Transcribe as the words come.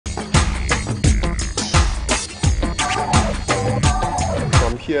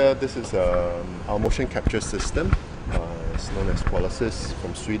here, this is our motion capture system. It's known as Qualisys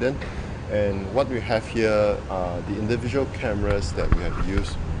from Sweden. And what we have here are the individual cameras that we have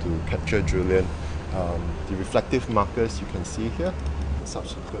used to capture Julian. The reflective markers you can see here.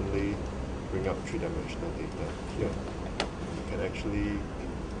 Subsequently, bring up three-dimensional data here. You can actually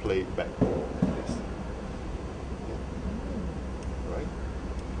play it back like this. Yeah.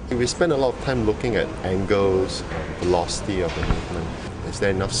 Right? We spend a lot of time looking at angles, velocity of the movement. Is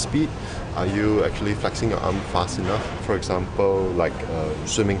there enough speed? Are you actually flexing your arm fast enough? For example, like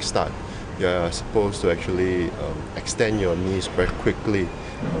swimming start. You're supposed to actually extend your knees very quickly.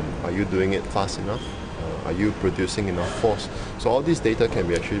 Are you doing it fast enough? Are you producing enough force? So all these data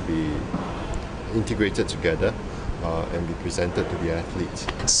can actually be integrated together and be presented to the athletes.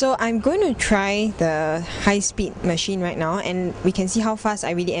 So I'm going to try the high-speed machine right now, and we can see how fast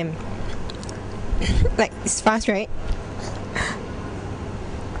I really am. Like, it's fast, right?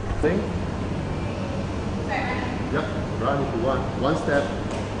 Thing? Yep, run if you want. One step.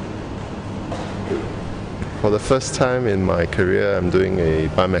 For the first time in my career, I'm doing a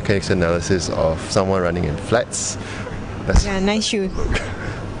biomechanics analysis of someone running in flats. Yeah, nice shoes.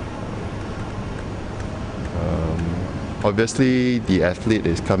 Obviously, the athlete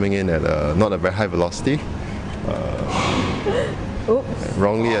is coming in at not a very high velocity.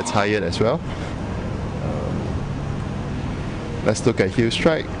 Wrongly attired as well. Let's look at heel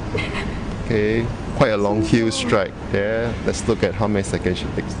strike. Okay, quite a long heel strike there. Let's look at how many seconds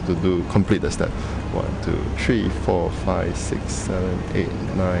it takes to complete the step. 1, 2, 3, 4, 5, 6, 7, 8,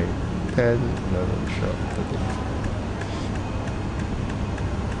 9, 10, 11, 12,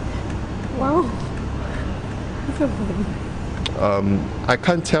 13. Wow. I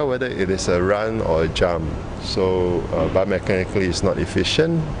can't tell whether it is a run or a jump, so biomechanically it's not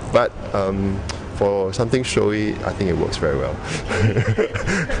efficient, but for something showy, I think it works very well.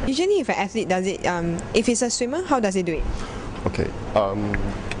 Usually if an athlete does it, if it's a swimmer, how does he do it? Okay,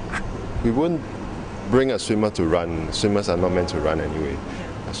 we wouldn't bring a swimmer to run. Swimmers are not meant to run anyway.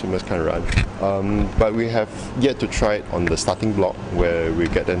 Swimmers can't run. But we have yet to try it on the starting block where we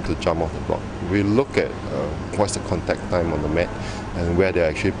get them to jump off the block. We look at what's the contact time on the mat and where they're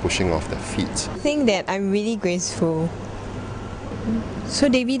actually pushing off their feet. I think that I'm really graceful. So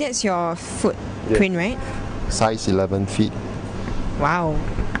Davy, that's your footprint, right? Size 11 feet. Wow.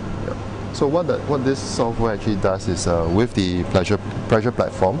 Yep. So what this software actually does is with the pressure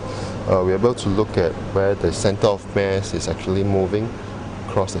platform, we're able to look at where the center of mass is actually moving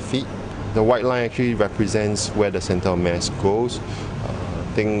across the feet. The white line actually represents where the center of mass goes.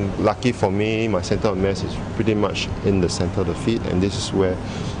 I think lucky for me, my center of mass is pretty much in the center of the feet, and this is where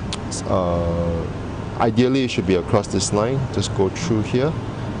ideally it should be across this line. Just go through here.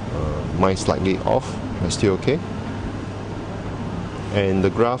 Mine slightly off, but still okay. And the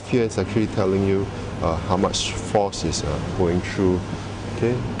graph here is actually telling you how much force is going through.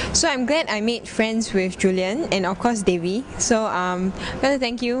 Okay. So I'm glad I made friends with Julian and of course Davy. So well,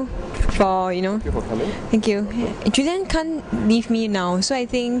 thank you for Thank you for coming. Thank you. Julian can't leave me now, so I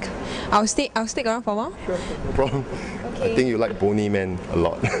think I'll stick around for a while. Sure, no problem. Okay. I think you like bony men a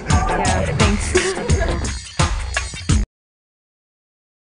lot. Yeah, thanks.